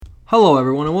Hello,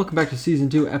 everyone, and welcome back to Season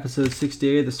 2, Episode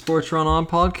 68 of the Sports Run On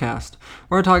podcast.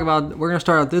 We're going to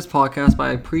start out this podcast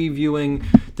by previewing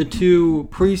the two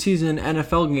preseason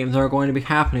NFL games that are going to be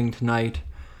happening tonight.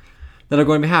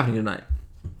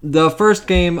 The first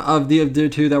game of the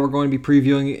two that we're going to be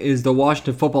previewing is the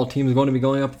Washington football team is going to be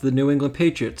going up to the New England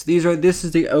Patriots. This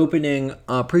is the opening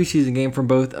preseason game for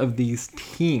both of these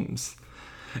teams.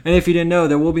 And if you didn't know,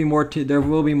 there will be more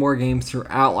games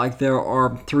throughout. Like there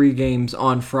are 3 games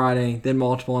on Friday, then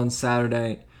multiple on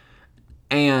Saturday,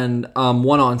 and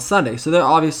one on Sunday. So there,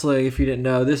 obviously, if you didn't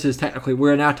know,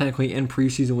 we're now technically in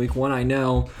preseason week 1. I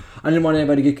know I didn't want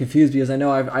anybody to get confused because I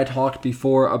know I talked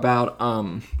before about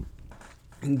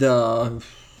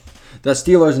the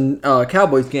Steelers and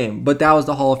Cowboys game, but that was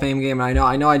the Hall of Fame game, and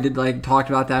I know I did talked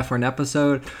about that for an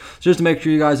episode. So just to make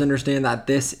sure you guys understand that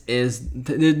this is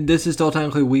still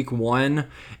technically week 1,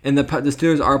 and the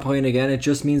Steelers are playing again. It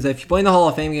just means that if you play in the Hall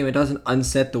of Fame game, it doesn't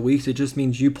unset the weeks. It just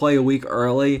means you play a week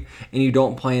early and you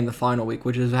don't play in the final week,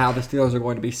 which is how the Steelers are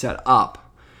going to be set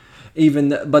up.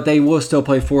 But they will still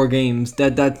play 4 games.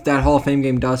 That Hall of Fame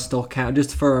game does still count,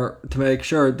 to make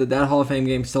sure that Hall of Fame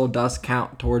game still does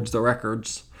count towards the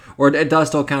records. Or it does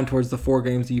still count towards the 4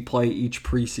 games that you play each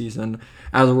preseason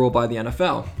as a rule by the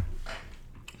NFL.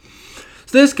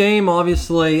 So this game,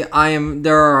 obviously,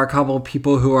 there are a couple of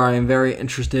people who I am very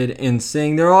interested in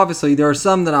seeing. There are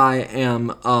some that I am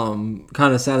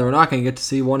kind of sad that we're not going to get to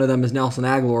see. One of them is Nelson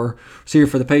Agholor, receiver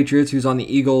for the Patriots, who's on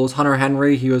the Eagles. Hunter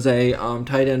Henry, he was a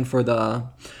tight end for the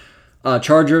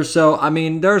Chargers. So,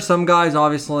 there are some guys,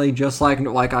 obviously, just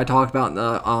like I talked about in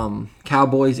the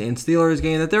Cowboys and Steelers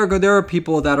game, that there are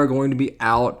people that are going to be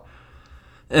out,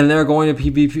 and there are going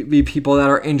to be people that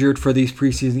are injured for these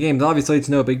preseason games. Obviously, it's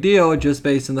no big deal, just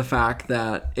based on the fact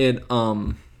that these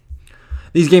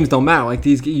games don't matter.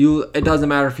 It doesn't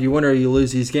matter if you win or you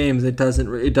lose these games. It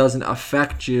doesn't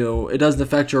affect you. It doesn't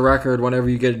affect your record whenever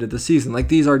you get into the season.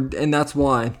 And that's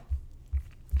why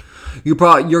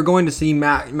you're going to see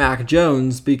Mac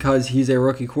Jones because he's a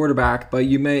rookie quarterback, but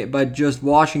with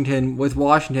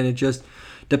Washington, it just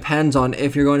depends on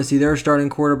if you're going to see their starting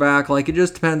quarterback. It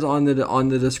just depends on the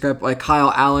discrepancy. Like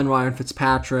Kyle Allen, Ryan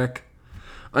Fitzpatrick.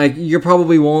 You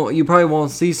probably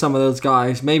won't see some of those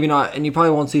guys. Maybe not, and you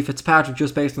probably won't see Fitzpatrick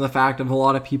just based on the fact of a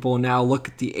lot of people now look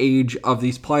at the age of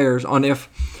these players on if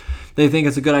they think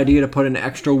it's a good idea to put an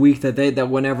extra week that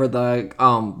whenever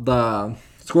the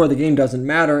score of the game doesn't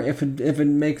matter, if it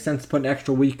makes sense to put an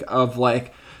extra week of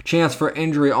chance for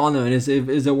injury on them, and is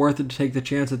it worth it to take the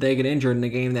chance that they get injured in a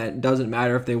game that doesn't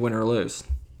matter if they win or lose?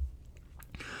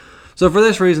 So for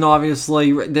this reason,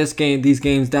 obviously, these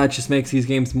games, that just makes these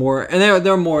games more, and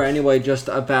they're more anyway, just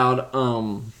about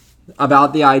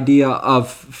the idea of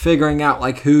figuring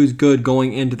out who's good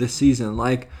going into the season.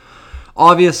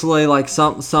 Obviously,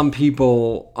 some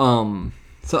people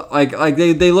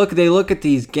they look at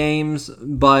these games,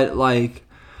 but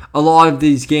a lot of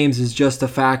these games is just a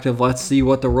fact of let's see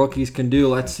what the rookies can do.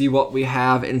 Let's see what we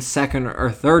have in second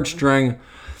or third string,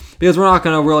 because we're not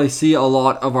going to really see a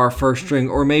lot of our first string,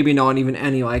 or maybe not even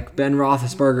any. Ben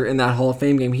Roethlisberger in that Hall of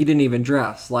Fame game, he didn't even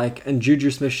dress. And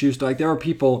Juju Smith-Schuster, there were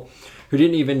people who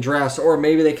didn't even dress, or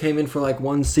maybe they came in for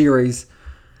one series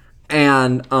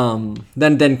and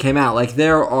then came out.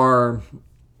 There are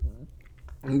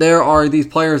these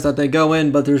players that they go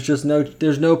in, but there's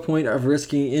no point of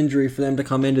risking injury for them to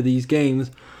come into these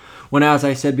games when, as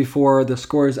I said before, the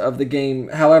scores of the game,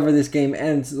 however this game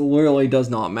ends, literally does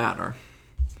not matter.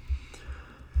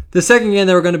 The second game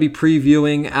that we're going to be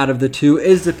previewing out of the two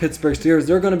is the Pittsburgh Steelers.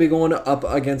 They're going to be going up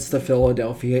against the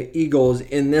Philadelphia Eagles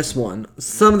in this one.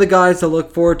 Some of the guys to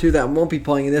look forward to that won't be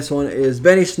playing in this one is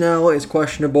Benny Snell is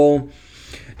questionable.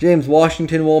 James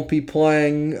Washington won't be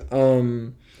playing.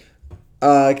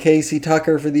 Casey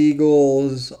Tucker for the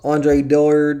Eagles, Andre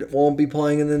Dillard won't be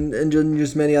playing, and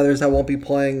just many others that won't be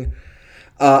playing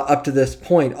up to this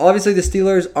point. Obviously, the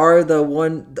Steelers are the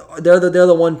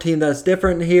one team that's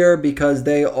different here because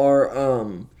they are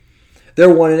they're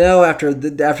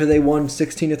 1-0 after they won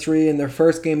 16-3 in their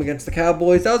first game against the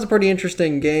Cowboys. That was a pretty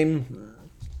interesting game.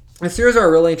 The Steelers are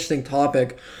a really interesting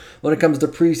topic when it comes to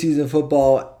preseason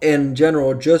football in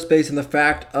general, just based on the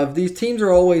fact of these teams are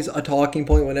always a talking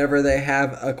point whenever they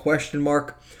have a question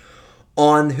mark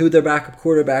on who their backup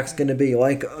quarterback's going to be.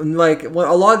 When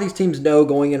a lot of these teams know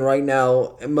going in right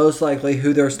now, most likely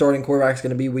who their starting quarterback's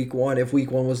going to be week 1. If week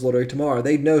 1 was literally tomorrow,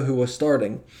 they'd know who was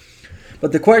starting.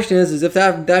 But the question is if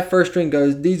that first string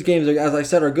goes, these games, as I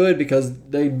said, are good because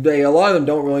they a lot of them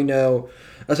don't really know,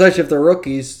 especially if they're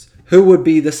rookies, who would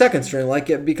be the second string,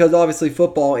 because obviously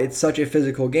football, it's such a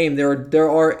physical game.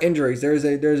 There are injuries.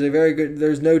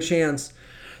 There's no chance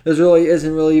there really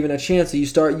isn't really even a chance that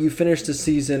you finish the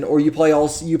season or you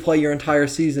play your entire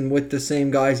season with the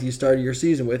same guys you started your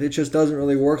season with. It just doesn't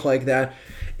really work like that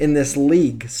in this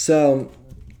league. So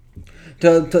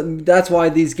that's why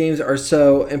these games are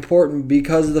so important,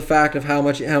 because of the fact of how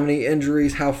many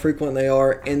injuries, how frequent they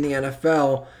are in the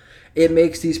NFL. It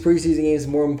makes these preseason games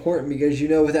more important because you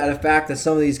know without a fact that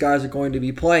some of these guys are going to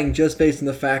be playing just based on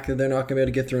the fact that they're not going to be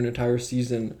able to get through an entire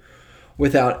season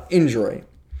without injury.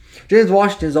 James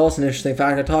Washington is also an interesting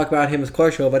fact. I talk about him as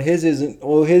questionable, but his isn't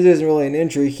really an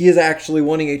injury. He is actually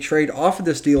wanting a trade off of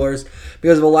the Steelers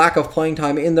because of a lack of playing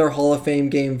time in their Hall of Fame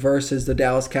game versus the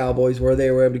Dallas Cowboys, where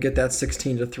they were able to get that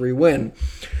 16-3 win.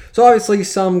 So obviously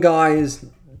some guys,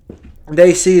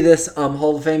 they see this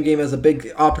Hall of Fame game as a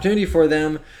big opportunity for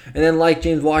them, and then like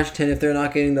James Washington, if they're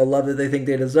not getting the love that they think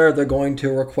they deserve, they're going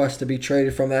to request to be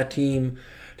traded from that team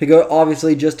to go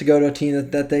to a team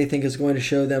that they think is going to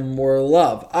show them more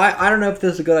love. I don't know if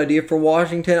this is a good idea for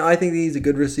Washington. I think he's a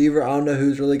good receiver. I don't know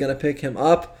who's really going to pick him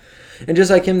up. And just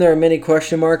like him, there are many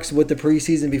question marks with the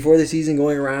preseason before the season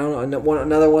going around.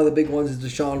 Another one of the big ones is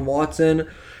Deshaun Watson.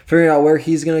 Figuring out where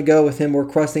he's going to go, with him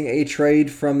requesting a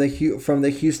trade from the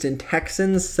Houston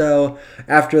Texans. So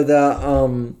after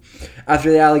the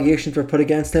allegations were put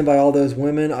against him by all those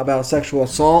women about sexual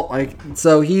assault,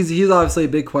 so he's obviously a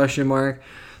big question mark.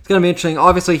 It's going to be interesting.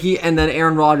 Obviously, and then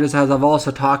Aaron Rodgers, as I've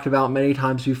also talked about many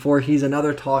times before, he's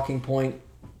another talking point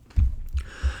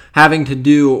having to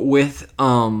do with the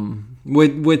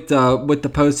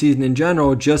postseason in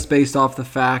general, just based off the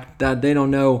fact that they don't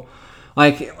know.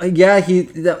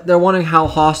 They're wondering how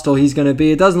hostile he's going to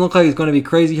be. It doesn't look like he's going to be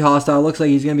crazy hostile. It looks like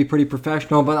he's going to be pretty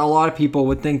professional, but a lot of people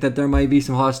would think that there might be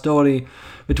some hostility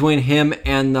between him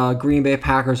and the Green Bay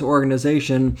Packers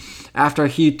organization after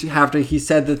he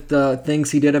said that the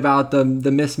things he did about the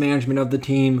mismanagement of the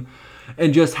team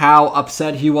and just how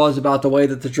upset he was about the way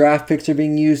that the draft picks are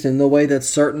being used and the way that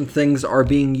certain things are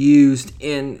being used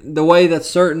in the way that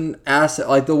certain asset,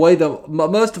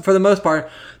 for the most part,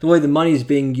 the way the money is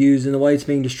being used and the way it's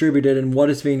being distributed and what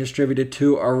it's being distributed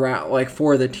to around,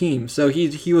 for the team. So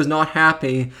he was not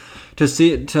happy to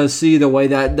see the way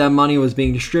that money was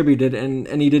being distributed,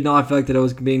 and he did not feel like that it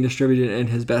was being distributed in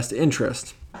his best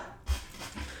interest.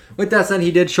 With that said,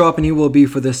 he did show up and he will be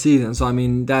for this season. So I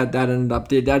mean that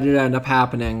did end up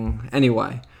happening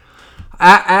anyway.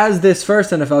 As this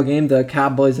first NFL game, the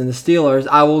Cowboys and the Steelers,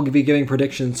 I will be giving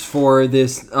predictions for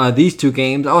these two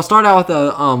games. I'll start out with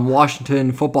the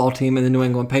Washington football team and the New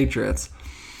England Patriots.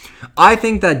 I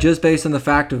think that just based on the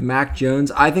fact of Mac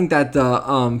Jones, I think that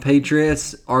the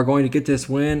Patriots are going to get this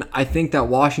win. I think that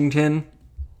Washington,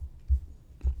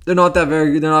 they're not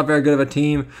very good of a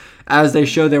team, as they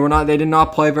showed. They did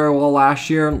not play very well last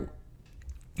year.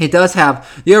 It does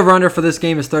have the over/under for this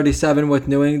game is 37 with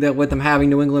them having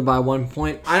New England by 1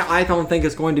 point. I don't think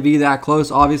it's going to be that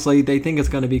close. Obviously, they think it's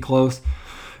going to be close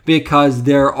because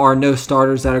there are no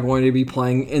starters that are going to be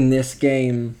playing in this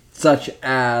game, such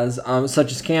as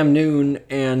Cam Newton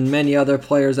and many other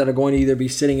players that are going to either be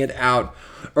sitting it out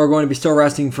or going to be still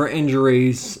resting for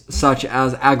injuries, such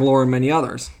as Aguilar and many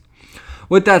others.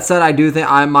 With that said, I do think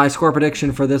my score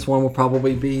prediction for this one will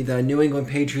probably be the New England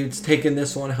Patriots taking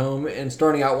this one home and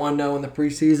starting out 1-0 in the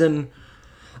preseason.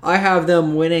 I have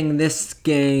them winning this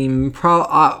game.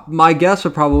 My guess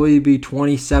would probably be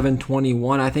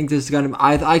 27-21. I think this is going to...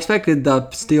 I expected the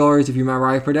Steelers, if you remember,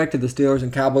 I predicted the Steelers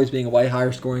and Cowboys being a way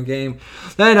higher scoring game.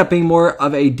 That ended up being more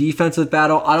of a defensive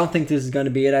battle. I don't think this is going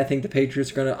to be it. I think the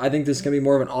Patriots are going to... I think this is going to be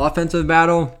more of an offensive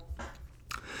battle.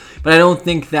 But I don't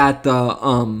think that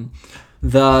the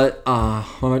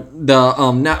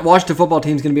Washington football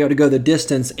team is going to be able to go the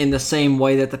distance in the same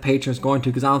way that the Patriots are going to,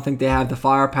 because I don't think they have the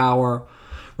firepower,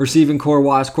 receiving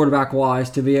core-wise, quarterback-wise,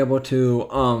 to be able to...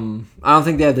 I don't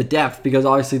think they have the depth, because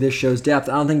obviously this shows depth.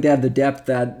 I don't think they have the depth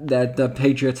that the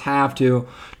Patriots have to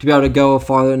be able to go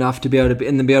farther enough to be able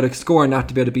to score enough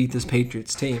to be able to beat this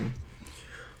Patriots team.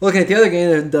 Looking at the other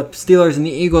game, the Steelers and the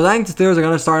Eagles, I think the Steelers are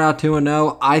going to start out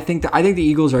 2-0. I think the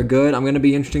Eagles are good. I'm going to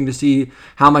be interesting to see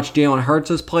how much Jalen Hurts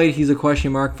has played. He's a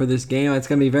question mark for this game. It's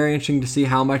going to be very interesting to see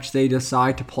how much they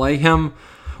decide to play him.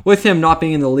 With him not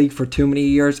being in the league for too many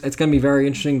years, it's going to be very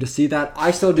interesting to see that.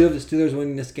 I still do have the Steelers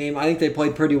winning this game. I think they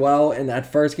played pretty well in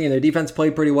that first game. Their defense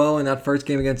played pretty well in that first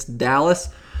game against Dallas.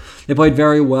 They played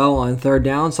very well on third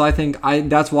down, so I think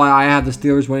that's why I have the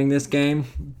Steelers winning this game.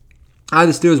 I have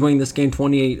the Steelers winning this game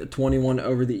 28-21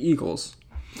 over the Eagles.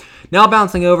 Now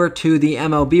bouncing over to the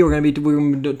MLB, we're going to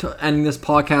be ending this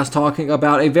podcast talking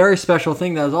about a very special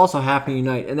thing that is also happening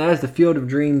tonight, and that is the Field of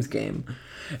Dreams game.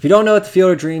 If you don't know what the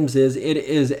Field of Dreams is, it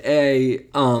is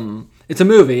It's a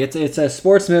movie. It's a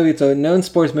sports movie. It's a known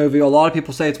sports movie. A lot of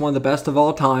people say it's one of the best of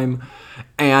all time.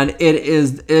 And it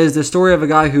is the story of a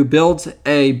guy who builds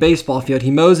a baseball field.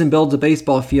 He mows and builds a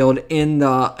baseball field in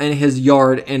his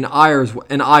yard in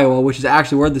Iowa, which is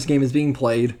actually where this game is being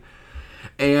played.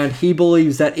 And he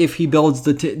believes that if he builds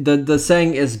the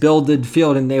saying is builded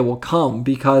field and they will come,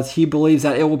 because he believes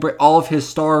that it will bring all of his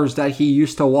stars that he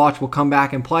used to watch will come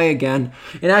back and play again.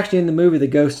 And actually in the movie, the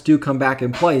ghosts do come back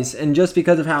in place. And just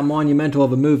because of how monumental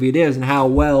of a movie it is and how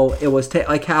well it was,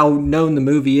 like how known the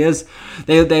movie is,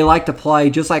 they like to play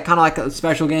just like kind of like a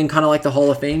special game, kind of like the Hall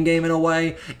of Fame game in a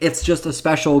way. It's just a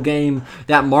special game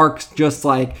that marks just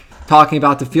like talking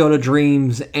about the Field of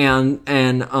Dreams and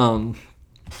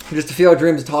just the Field of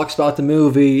Dreams talks about the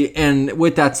movie, and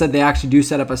with that said, they actually do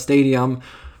set up a stadium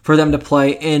for them to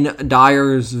play in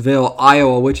Dyersville,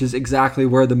 Iowa, which is exactly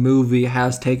where the movie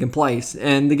has taken place.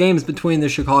 And the game is between the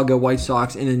Chicago White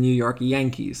Sox and the New York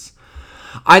Yankees.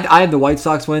 I have the White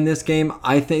Sox win this game.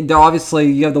 I think they're obviously,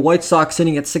 you have the White Sox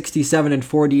sitting at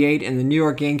 67-48 and the New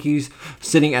York Yankees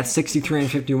sitting at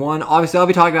 63-51. Obviously, I'll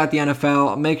be talking about the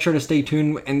NFL. Make sure to stay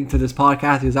tuned into this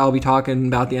podcast because I'll be talking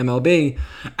about the MLB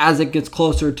as it gets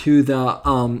closer to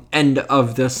the end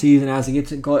of the season, as it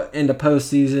gets into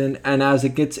postseason, and as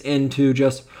it gets into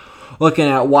just looking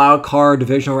at wild card,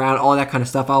 divisional round, all that kind of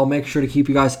stuff. I'll make sure to keep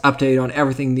you guys updated on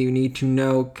everything that you need to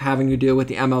know having to do with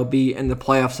the MLB and the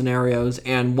playoff scenarios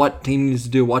and what team needs to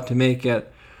do what to make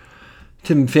it,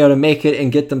 to be able to make it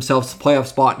and get themselves a playoff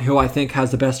spot, and who I think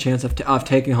has the best chance of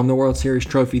taking home the World Series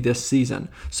trophy this season.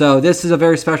 So this is a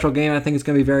very special game. I think it's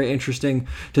going to be very interesting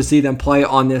to see them play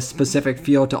on this specific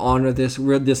field to honor this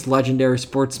legendary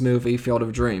sports movie, Field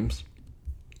of Dreams.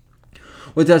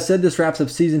 With that said, this wraps up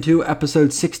Season 2,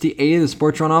 Episode 68 of the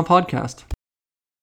Sports Run On podcast.